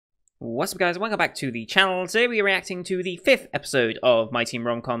What's up, guys? Welcome back to the channel. Today we are reacting to the 5th episode of My Team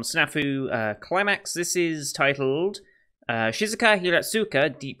Rom-Com SNAFU Climax. This is titled Shizuka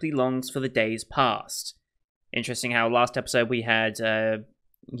Hiratsuka Deeply Longs for the Days Past. Interesting how last episode we had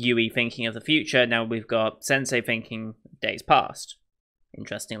Yui thinking of the future. Now we've got Sensei thinking days past.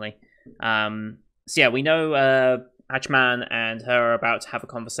 Interestingly. So yeah, we know Hachiman and her are about to have a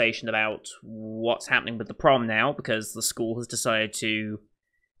conversation about what's happening with the prom now, because the school has decided to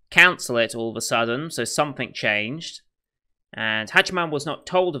cancel it all of a sudden, so something changed. And Hachiman was not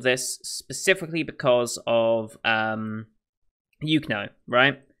told of this specifically because of Yukino,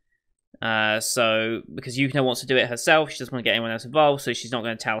 right? So, because Yukino wants to do it herself, she doesn't want to get anyone else involved, so she's not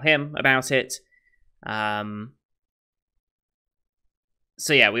going to tell him about it. So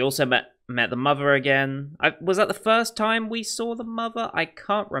yeah, we also met the mother again. Was that the first time we saw the mother? I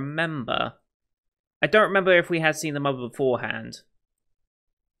can't remember. I don't remember if we had seen the mother beforehand.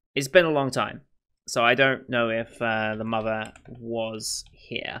 It's been a long time, so I don't know if the mother was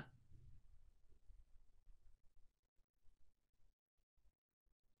here.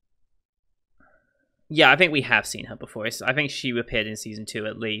 Yeah, I think we have seen her before. I think she appeared in Season 2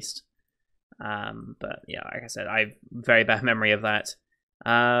 at least. But yeah, like I said, I have very bad memory of that.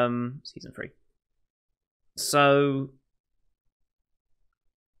 Season 3. So,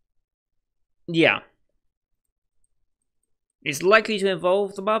 yeah. It's likely to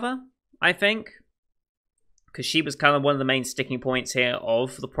involve the mother, I think. Because she was kind of one of the main sticking points here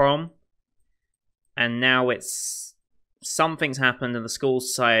of the prom. And now it's... something's happened and the school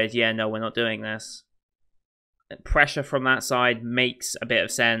decided, yeah, no, we're not doing this. Pressure from that side makes a bit of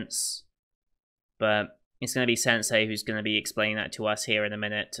sense. But it's going to be Sensei who's going to be explaining that to us here in a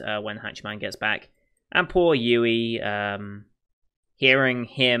minute when Hachiman gets back. And poor Yui, hearing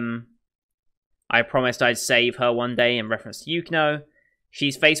him... I promised I'd save her one day in reference to Yukino.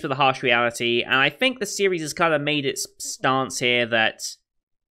 She's faced with a harsh reality, and I think the series has kind of made its stance here that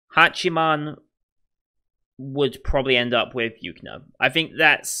Hachiman would probably end up with Yukino. I think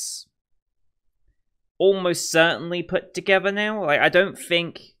that's almost certainly put together now. Like, I don't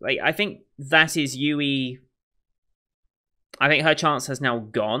think... I think that is Yui... I think her chance has now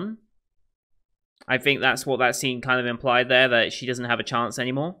gone. I think that's what that scene kind of implied there, that she doesn't have a chance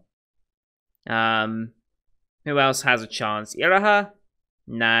anymore. Who else has a chance? Iraha?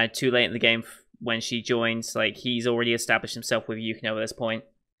 Nah, too late in the game when she joins. Like, he's already established himself with Yukino at this point.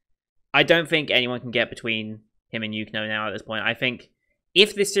 I don't think anyone can get between him and Yukino now at this point. I think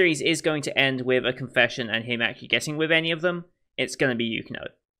if this series is going to end with a confession and him actually getting with any of them, it's going to be Yukino.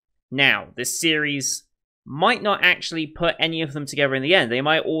 Now, this series might not actually put any of them together in the end. They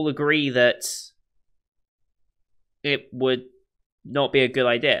might all agree that it would not be a good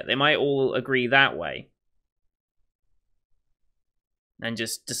idea. They might all agree that way. And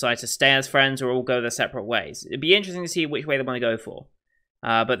just decide to stay as friends or all go their separate ways. It'd be interesting to see which way they want to go for.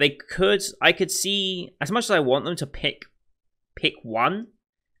 But they could... I could see... As much as I want them to pick one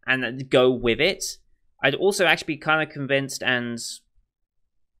and go with it, I'd also actually be kind of convinced and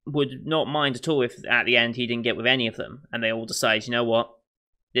would not mind at all if at the end he didn't get with any of them. And they all decide, you know what?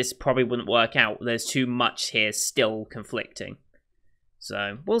 This probably wouldn't work out. There's too much here still conflicting.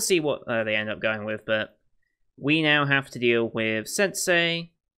 So, we'll see what they end up going with, but we now have to deal with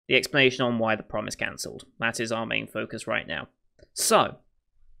Sensei, the explanation on why the prom is cancelled. That is our main focus right now. So,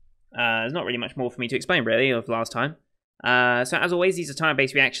 there's not really much more for me to explain, really, of last time. So, as always, these are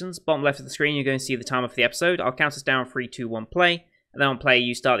time-based reactions. Bottom left of the screen, you're going to see the timer for the episode. I'll count us down, 3, 2, 1, play. And then on play,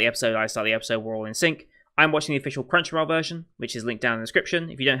 you start the episode, I start the episode, we're all in sync. I'm watching the official Crunchyroll version, which is linked down in the description.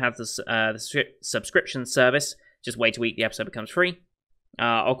 If you don't have the subscription service, just wait a week, the episode becomes free.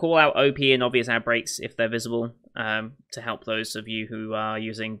 I'll call out OP and obvious ad breaks if they're visible to help those of you who are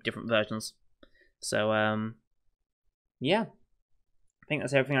using different versions. So, yeah. I think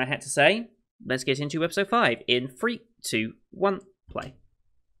that's everything I had to say. Let's get into episode 5 in 3, 2, 1, play.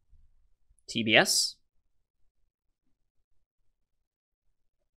 TBS.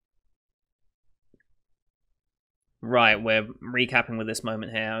 Right, we're recapping with this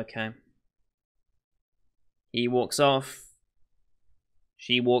moment here, okay. He walks off.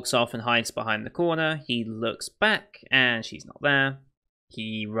 She walks off and hides behind the corner. He looks back, and she's not there.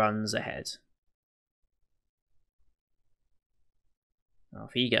 He runs ahead. Off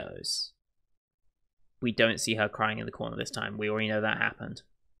he goes. We don't see her crying in the corner this time. We already know that happened.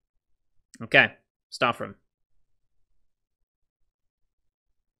 Okay, staff room.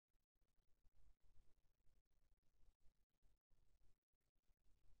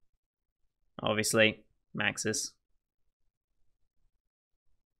 Obviously, Max's.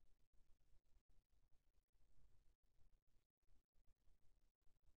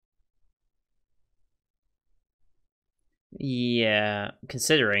 Yeah,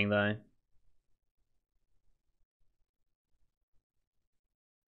 considering though.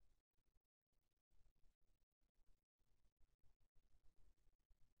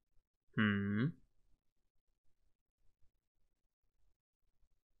 Hmm.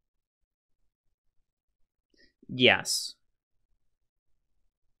 Yes.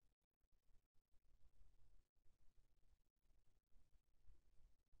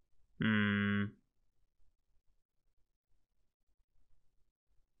 Hmm.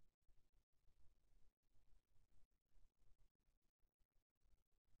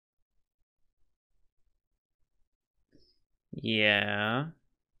 Yeah.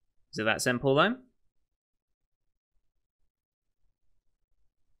 Is it that simple though?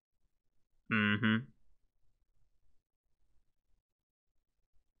 Mm-hmm.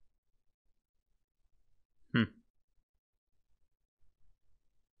 Hmm.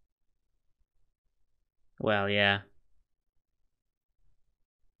 Well, yeah.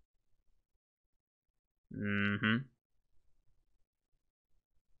 Mm-hmm.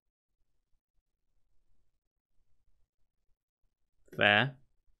 Fair.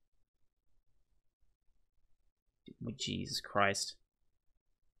 Oh, Jesus Christ.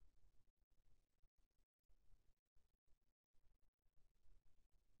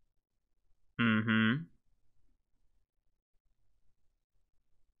 Mm-hmm.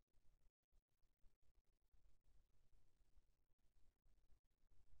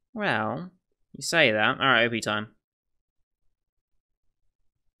 Well, you say that. Alright, OP time.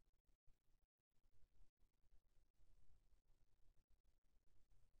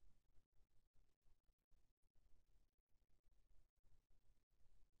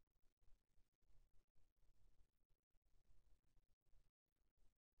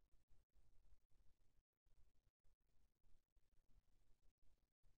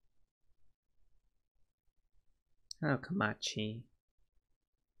 Oh, Komachi.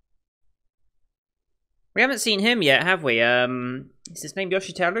 We haven't seen him yet, have we? Is his name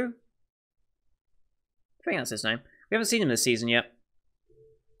Yoshiteru? I think that's his name. We haven't seen him this season yet.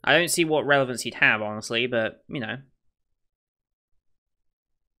 I don't see what relevance he'd have, honestly, but, you know.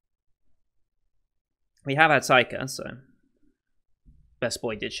 We have had Saika, so... Best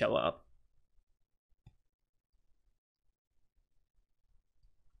Boy did show up.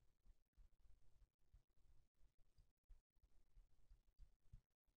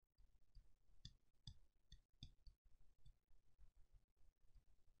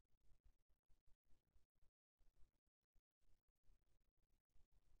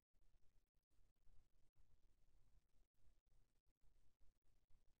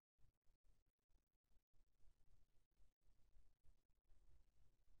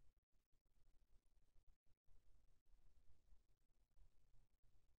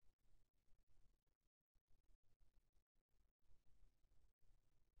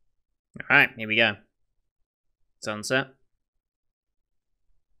 Alright, here we go. Sunset.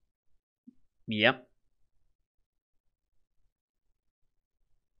 Yep.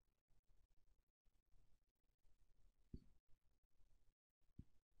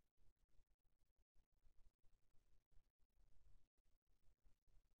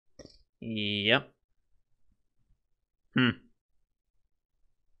 Yep. Hmm.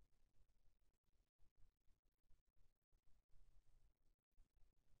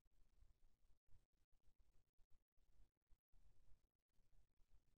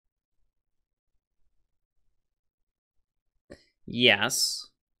 Yes.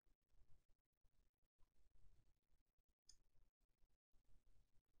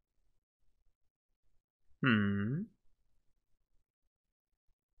 Hmm.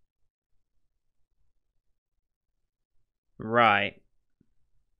 Right.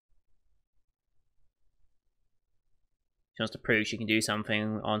 She wants to prove she can do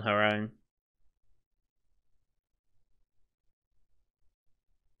something on her own.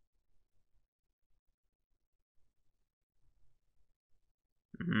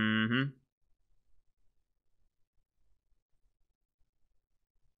 Mm-hmm.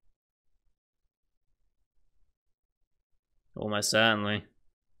 Almost certainly.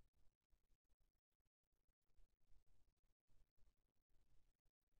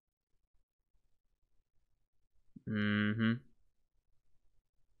 Mm-hmm.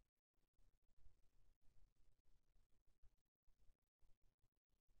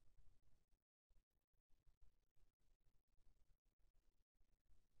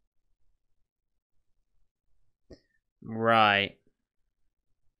 Right.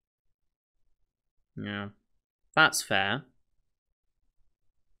 Yeah. That's fair.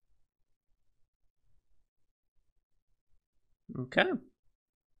 Okay.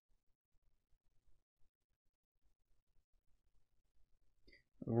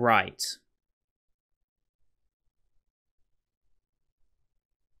 Right.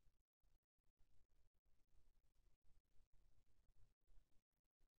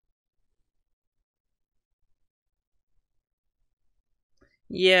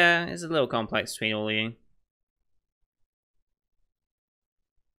 Yeah, it's a little complex between all of you.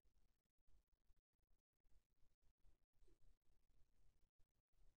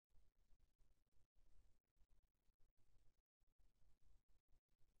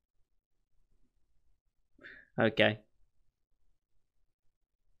 Okay.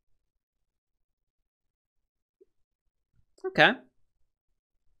 Okay.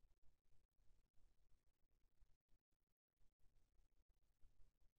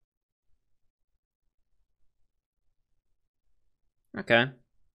 Okay.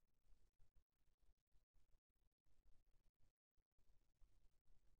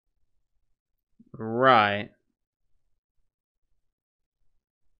 Right.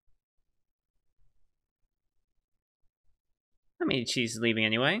 I mean, she's leaving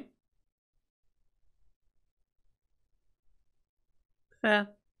anyway. Fair.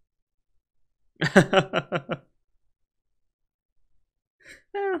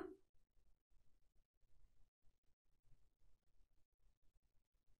 Yeah.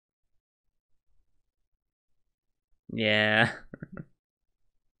 Yeah.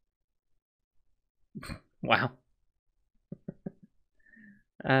 Wow.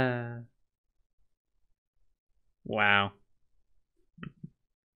 Uh. Wow.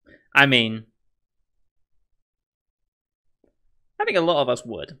 I mean, I think a lot of us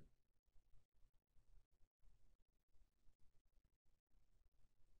would.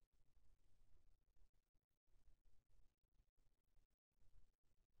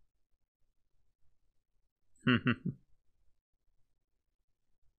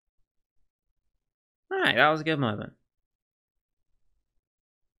 Alright, that was a good moment.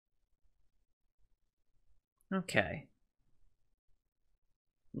 Okay.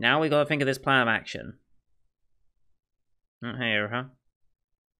 Now we gotta think of this plan of action. Here, huh?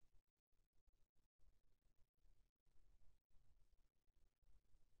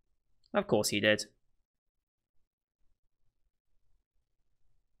 Of course he did.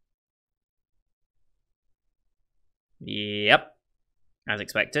 Yep. As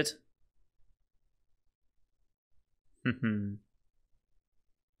expected.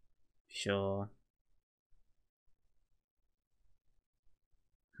 Sure.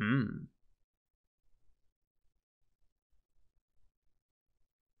 Hmm.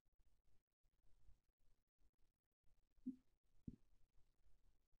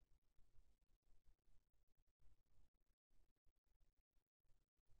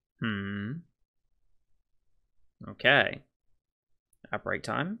 Hmm. Okay. At break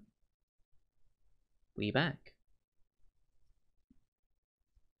time. We back.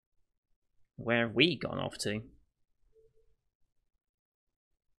 Where have we gone off to?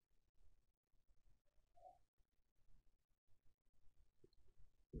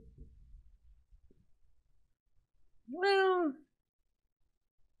 Well.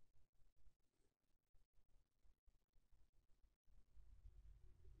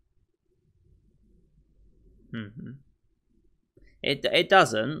 Hmm. It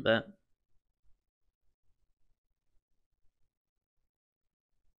doesn't, but.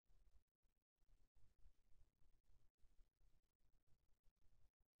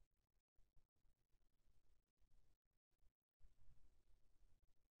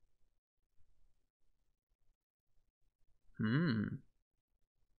 Hmm.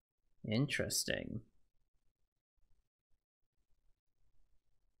 Interesting.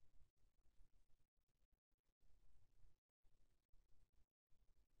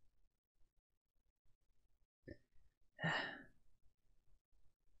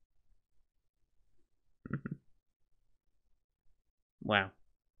 Wow.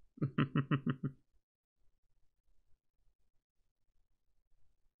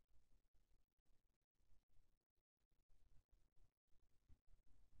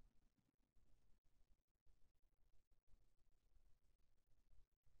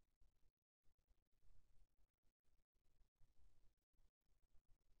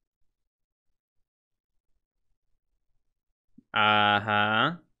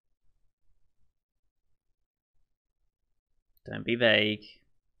 Uh-huh. Don't be vague.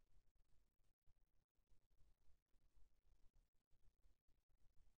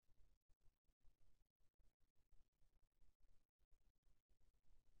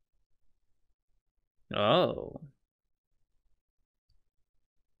 Oh.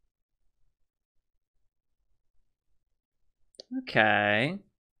 Okay.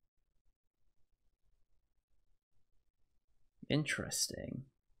 Interesting.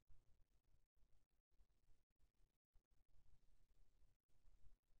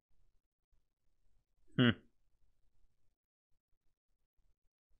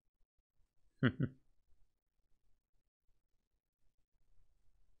 Mm-hmm.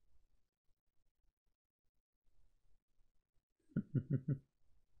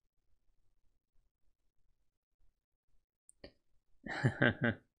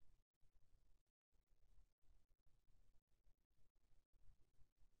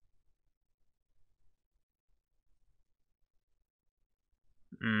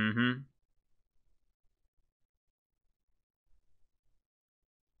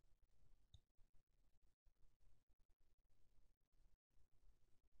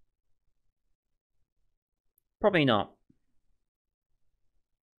 Probably not.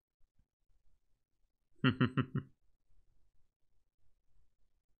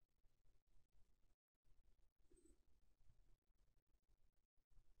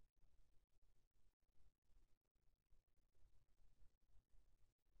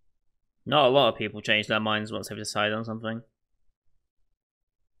 Not a lot of people change their minds once they've decided on something.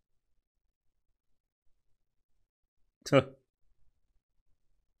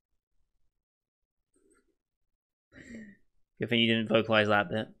 Good thing you didn't vocalize that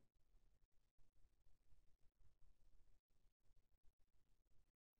bit.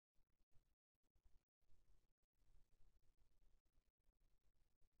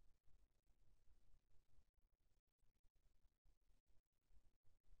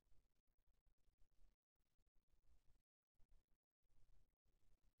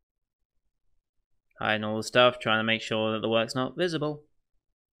 Hiding all the stuff, trying to make sure that the work's not visible.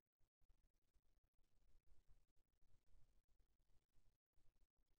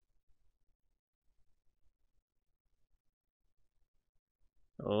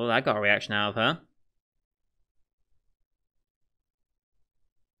 Oh, that got a reaction out of her.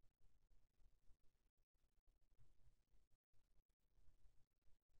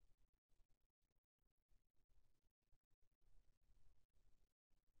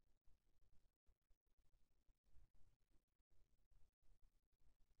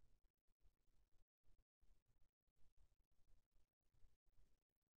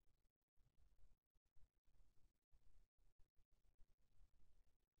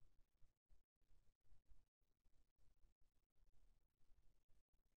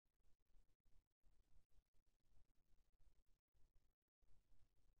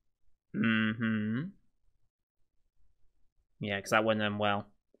 Mm-hmm. Yeah, because that wouldn't end well.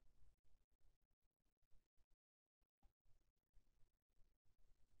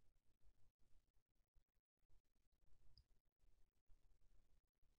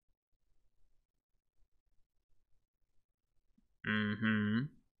 Mm-hmm.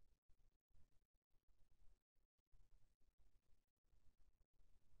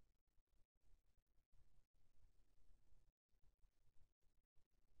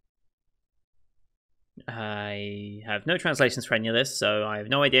 I have no translations for any of this, so I have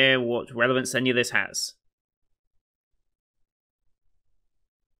no idea what relevance any of this has.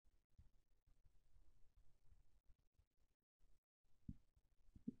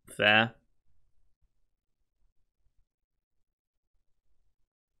 Fair.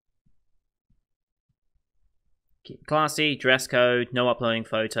 Keep it classy, dress code, no uploading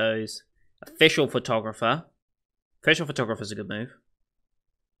photos. Official photographer. Official photographer's a good move.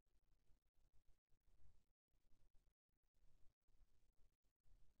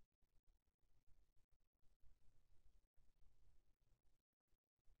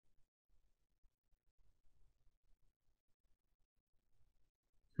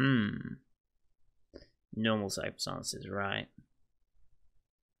 Normal circumstances, right.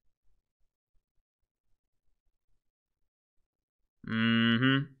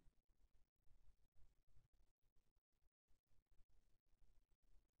 Mm-hmm.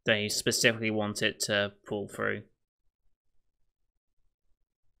 They specifically want it to pull through.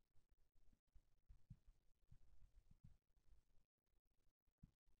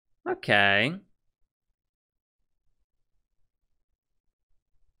 Okay.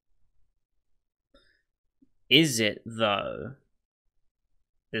 Is it, though?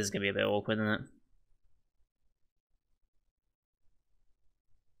 This is going to be a bit awkward, isn't it?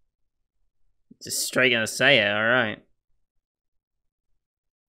 Just straight going to say it, alright.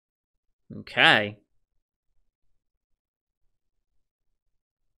 Okay.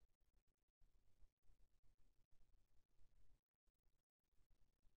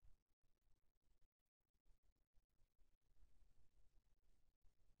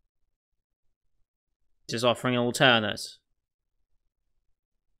 Just offering an alternate.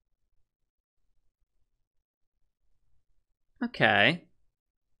 Okay.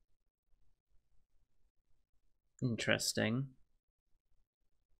 Interesting.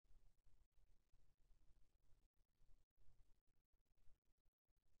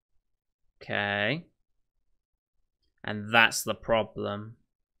 Okay. And that's the problem.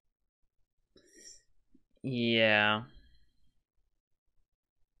 Yeah.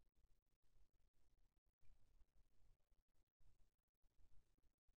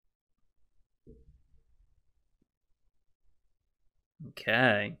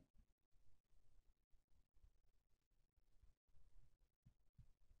 Okay.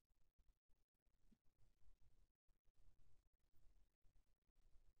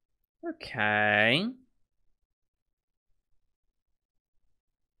 Okay.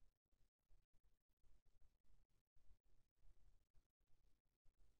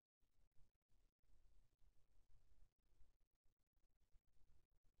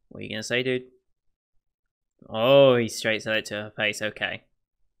 What are you gonna say, dude? Oh, he straight said it to her face. Okay.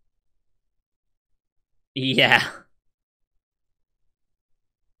 Yeah.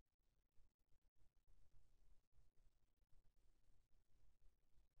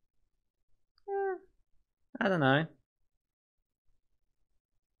 I don't know.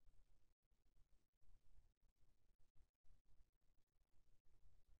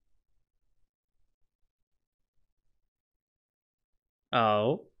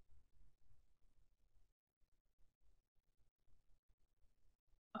 Oh.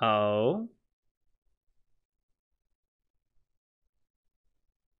 Oh.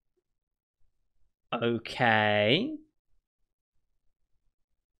 Okay.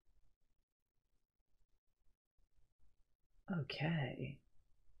 Okay.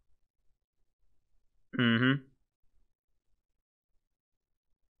 Mm-hmm.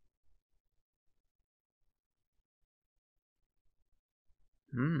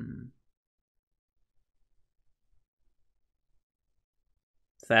 Hmm.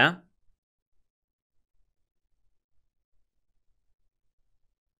 Fair.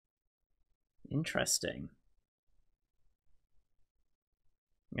 Interesting.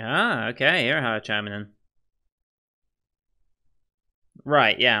 Ah, okay. You're how chiming in.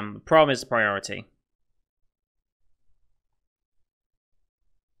 Right, yeah. Prom is the priority.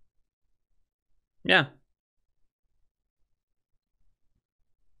 Yeah.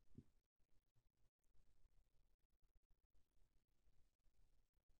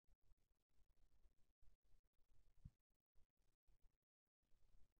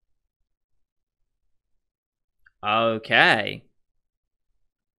 Okay.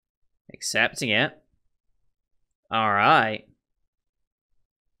 Accepting it. Alright.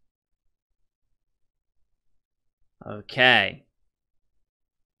 Okay.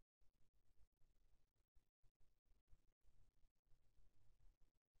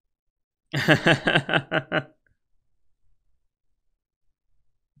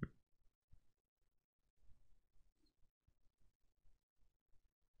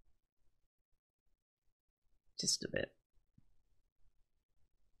 Just a bit.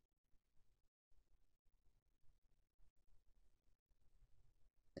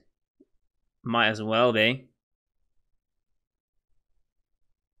 Might as well be.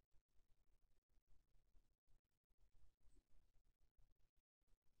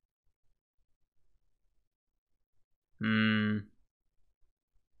 Hmm.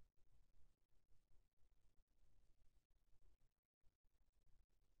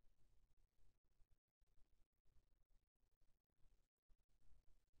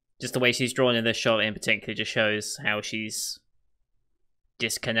 Just the way she's drawn in this shot in particular just shows how she's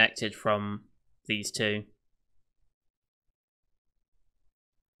disconnected from these two.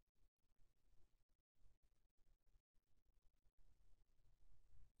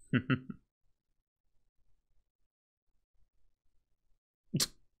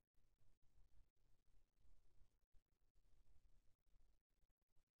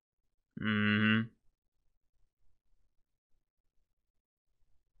 Hmm.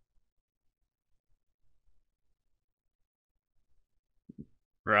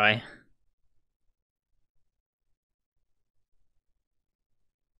 Right.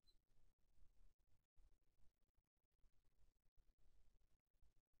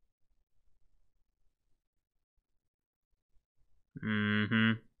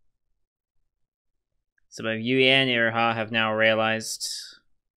 Hmm. So both Yui and Iroha have now realized.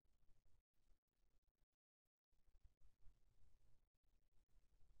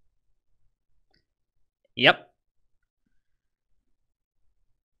 Yep.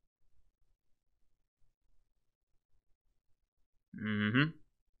 Hmm.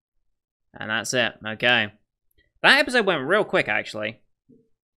 And that's it. Okay. That episode went real quick, actually.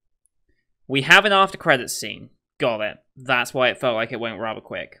 We have an after credits scene. Got it. That's why it felt like it went rather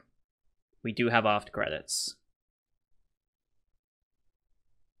quick. We do have after credits.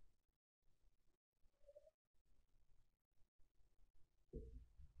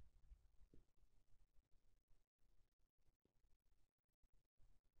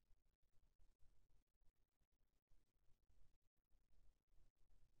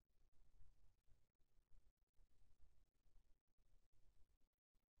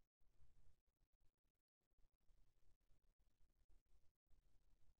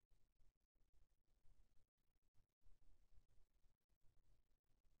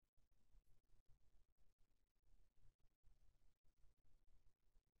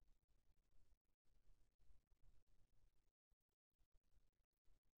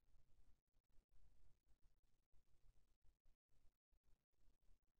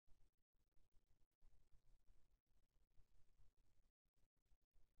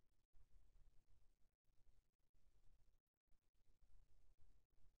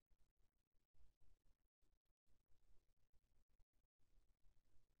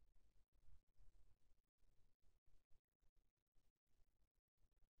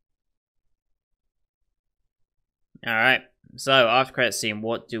 Alright, so after credit scene,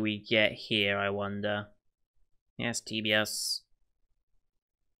 what do we get here, I wonder? Yes, TBS.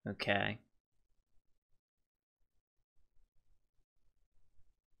 Okay.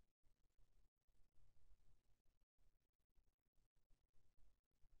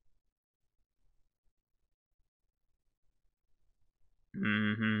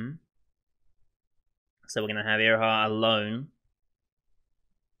 Mm-hmm. So we're gonna have Iroha alone.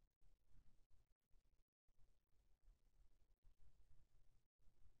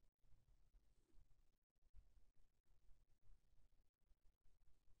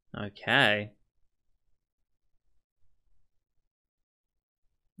 Okay.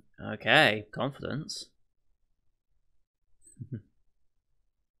 Okay, confidence.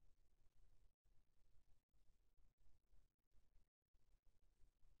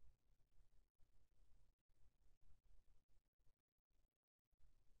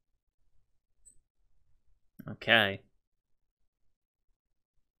 Okay.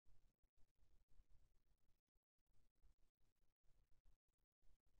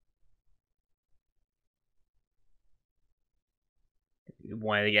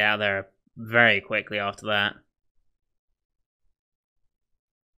 Wanted to get out there very quickly after that.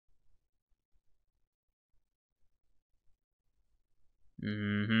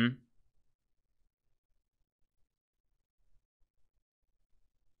 Mm-hmm.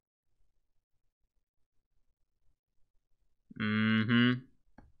 Mm-hmm.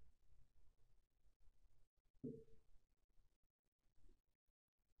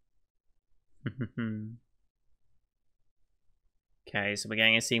 Okay, so we're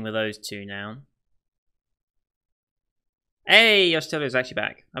getting a scene with those two now. Hey, Yoshiteru is actually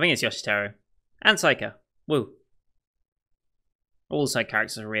back. I think it's Yoshiteru. And Saika. Woo. All the side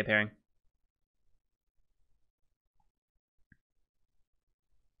characters are reappearing.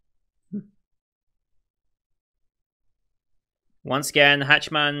 Once again,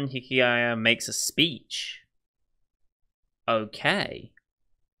 Hachiman Hikigaya makes a speech. Okay.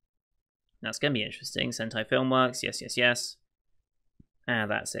 That's going to be interesting. Sentai Filmworks, yes, yes, yes. Ah,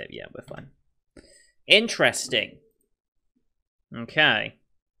 that's it. Yeah, we're fine. Interesting. Okay.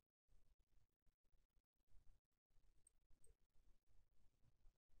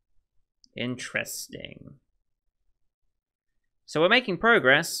 Interesting. So we're making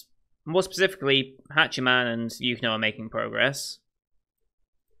progress. More specifically, Hachiman and Yukino are making progress.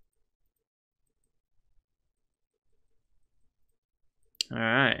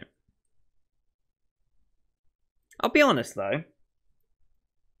 Alright. I'll be honest, though.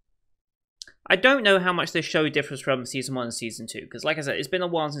 I don't know how much this show differs from Season 1 and Season 2. Because, like I said, it's been a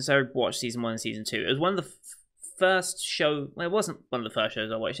while since I watched Season 1 and Season 2. It was one of the first show... Well, it wasn't one of the first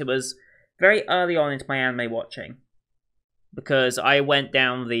shows I watched. It was very early on into my anime watching. Because I went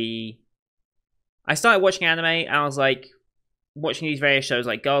down the... I started watching anime, and I was like... watching these various shows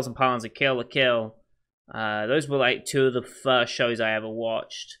like Girls and Pawns and Kill la Kill. Those were like two of the first shows I ever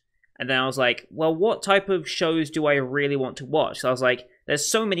watched. And then I was like, well, what type of shows do I really want to watch? So I was like, there's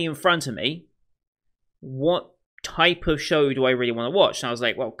so many in front of me. What type of show do I really want to watch? And I was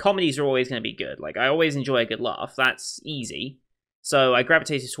like, well, comedies are always going to be good. Like, I always enjoy a good laugh. That's easy. So I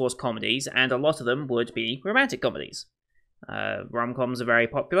gravitated towards comedies, and a lot of them would be romantic comedies. Rom-coms are very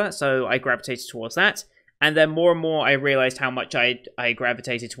popular, so I gravitated towards that. And then more and more, I realized how much I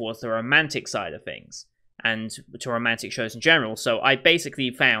gravitated towards the romantic side of things, and to romantic shows in general. So I basically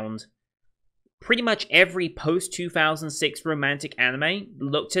found pretty much every post-2006 romantic anime,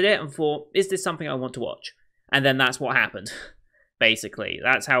 looked at it and thought, is this something I want to watch? And then that's what happened, basically.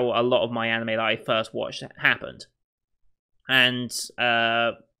 That's how a lot of my anime that I first watched happened. And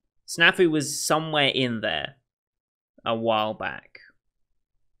SNAFU was somewhere in there a while back.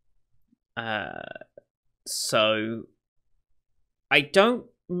 So I don't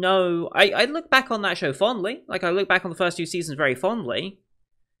know. I look back on that show fondly. Like, I look back on the first two seasons very fondly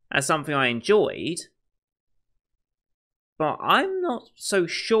as something I enjoyed. But I'm not so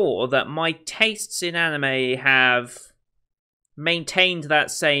sure that my tastes in anime have maintained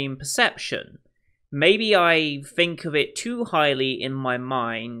that same perception. Maybe I think of it too highly in my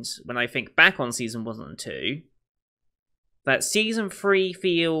mind when I think back on Season 1 and 2. That Season 3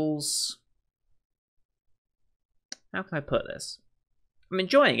 feels... How can I put this? I'm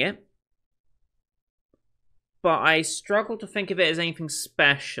enjoying it, but I struggle to think of it as anything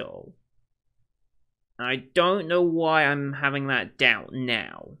special. I don't know why I'm having that doubt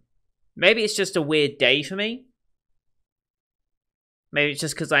now. Maybe it's just a weird day for me. Maybe it's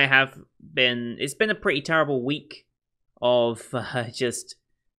just because I have been... It's been a pretty terrible week of just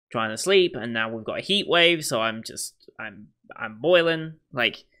trying to sleep, and now we've got a heat wave, so I'm boiling.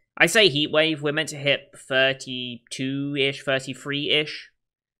 Like, I say heat wave. We're meant to hit 32-ish, 33-ish,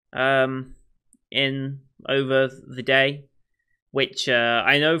 in over the day, which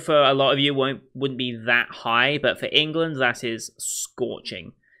I know for a lot of you wouldn't be that high, but for England that is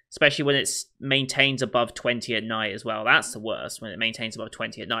scorching, especially when it maintains above 20 at night as well. That's the worst, when it maintains above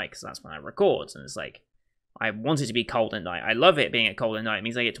 20 at night, because that's when I record, and it's like, I want it to be cold at night. I love it being cold at night. It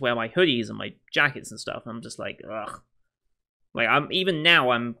means I get to wear my hoodies and my jackets and stuff, and I'm just like, ugh. Like, even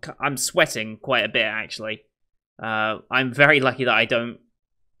now, I'm sweating quite a bit, actually. I'm very lucky that I don't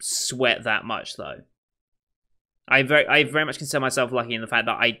sweat that much, though. I very much consider myself lucky in the fact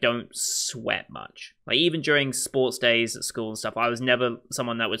that I don't sweat much. Like, even during sports days at school and stuff, I was never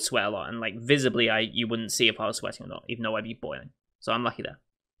someone that would sweat a lot. And, like, visibly, you wouldn't see if I was sweating or not, even though I'd be boiling. So I'm lucky there.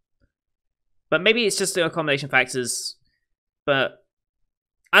 But maybe it's just the accommodation factors. But,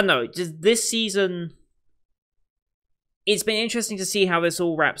 I don't know, just this season, it's been interesting to see how this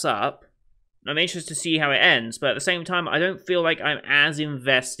all wraps up. I'm interested to see how it ends, but at the same time, I don't feel like I'm as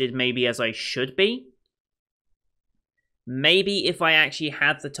invested maybe as I should be. Maybe if I actually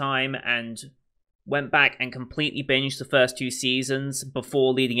had the time and went back and completely binged the first 2 seasons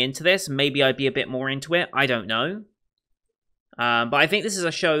before leading into this, maybe I'd be a bit more into it. I don't know. But I think this is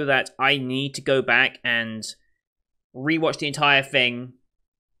a show that I need to go back and rewatch the entire thing,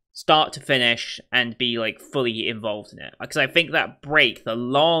 start to finish, and be, like, fully involved in it. Because I think that break, the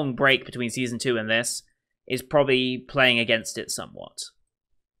long break between Season 2 and this, is probably playing against it somewhat.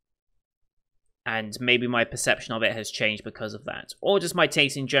 And maybe my perception of it has changed because of that. Or just my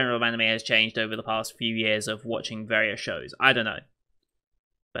taste in general of anime has changed over the past few years of watching various shows. I don't know.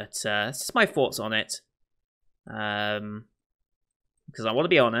 But, it's just my thoughts on it. Because I want to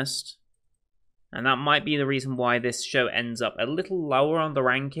be honest, and that might be the reason why this show ends up a little lower on the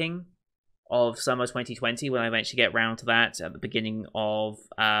ranking of summer 2020 when I eventually get round to that at the beginning of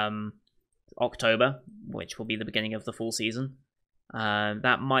October, which will be the beginning of the full season.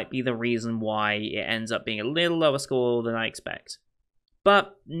 That might be the reason why it ends up being a little lower score than I expect.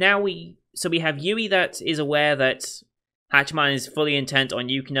 But now we have Yui that is aware that Hachiman is fully intent on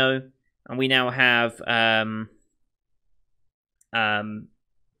Yukino, and we now have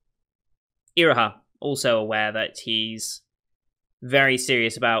Iroha also aware that he's very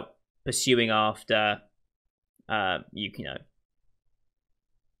serious about pursuing after Yukino.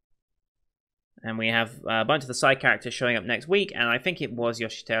 And we have a bunch of the side characters showing up next week, and I think it was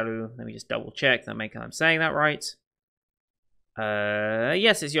Yoshiteru. Let me just double check that I'm saying that right.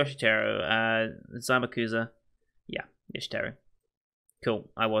 Yes, it's Yoshiteru. Zamakuza. Yeah, Yoshiteru.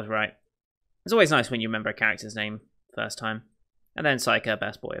 Cool, I was right. It's always nice when you remember a character's name first time. And then Saika,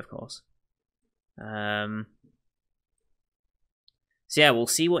 best boy, of course. So yeah, we'll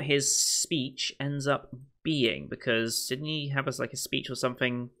see what his speech ends up being, because didn't he have us like a speech or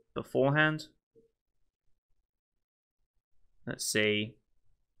something beforehand? Let's see.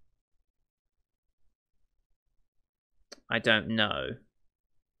 I don't know.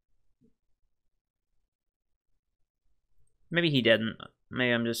 Maybe he didn't.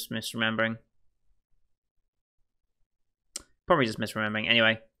 Maybe I'm just misremembering. Probably just misremembering.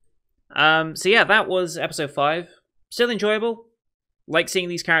 Anyway. So yeah, that was episode 5. Still enjoyable. Like seeing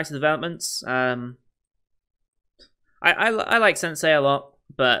these character developments. I like Sensei a lot.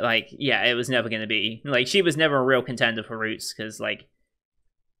 But, like, yeah, it was never going to be... Like, she was never a real contender for Roots, because, like,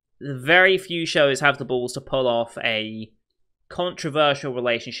 very few shows have the balls to pull off a controversial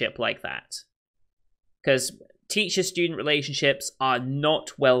relationship like that. Because teacher-student relationships are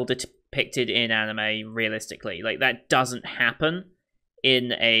not well depicted in anime, realistically. Like, that doesn't happen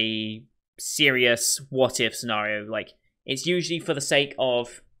in a serious what-if scenario. Like, it's usually for the sake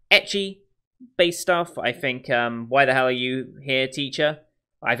of ecchi-based stuff. I think, why the hell are you here, teacher?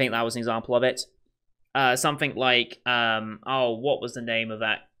 I think that was an example of it. Something like, oh, what was the name of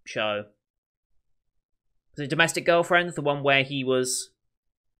that show? Was it Domestic Girlfriend? The one where he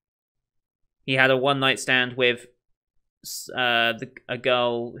had a one-night stand with a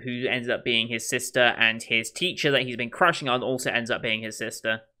girl who ended up being his sister, and his teacher that he's been crushing on also ends up being his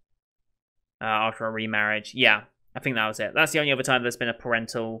sister after a remarriage. Yeah, I think that was it. That's the only other time there's been a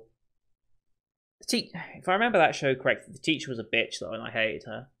parental... If I remember that show correctly, the teacher was a bitch, though, and I hated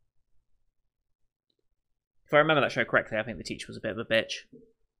her. If I remember that show correctly, I think the teacher was a bit of a bitch.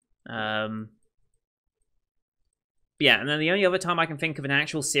 But yeah, and then the only other time I can think of an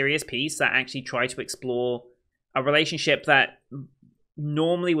actual serious piece that actually tried to explore a relationship that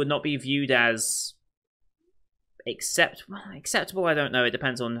normally would not be viewed as acceptable, I don't know, it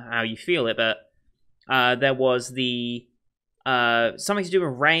depends on how you feel it, but there was the... something to do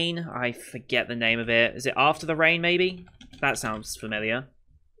with rain. I forget the name of it. Is it After the Rain, maybe? That sounds familiar.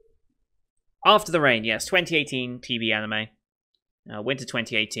 After the Rain, yes, 2018 TV anime. Winter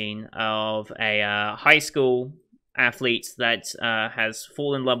 2018, of a high school athlete that has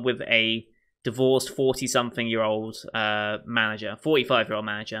fallen in love with a divorced 40-something-year-old manager, 45-year-old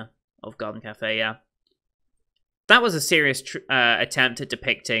manager of Garden Cafe, yeah. That was a serious attempt at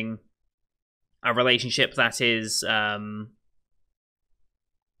depicting a relationship that is,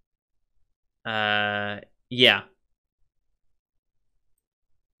 yeah.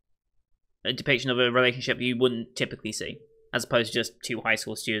 A depiction of a relationship you wouldn't typically see, as opposed to just two high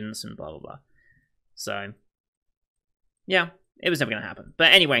school students and blah, blah, blah. So, yeah, it was never going to happen.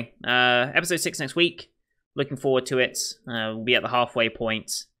 But anyway, episode 6 next week. Looking forward to it. We'll be at the halfway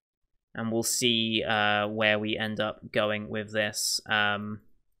point, and we'll see where we end up going with this.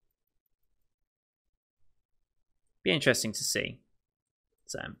 Be interesting to see.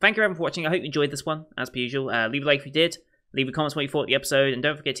 So, thank you everyone for watching. I hope you enjoyed this one, as per usual. Leave a like if you did. Leave a comment what you thought of the episode, and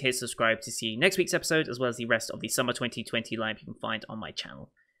don't forget to hit subscribe to see next week's episode, as well as the rest of the Summer 2020 lineup you can find on my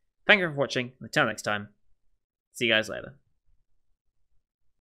channel. Thank you for watching, and until next time, see you guys later.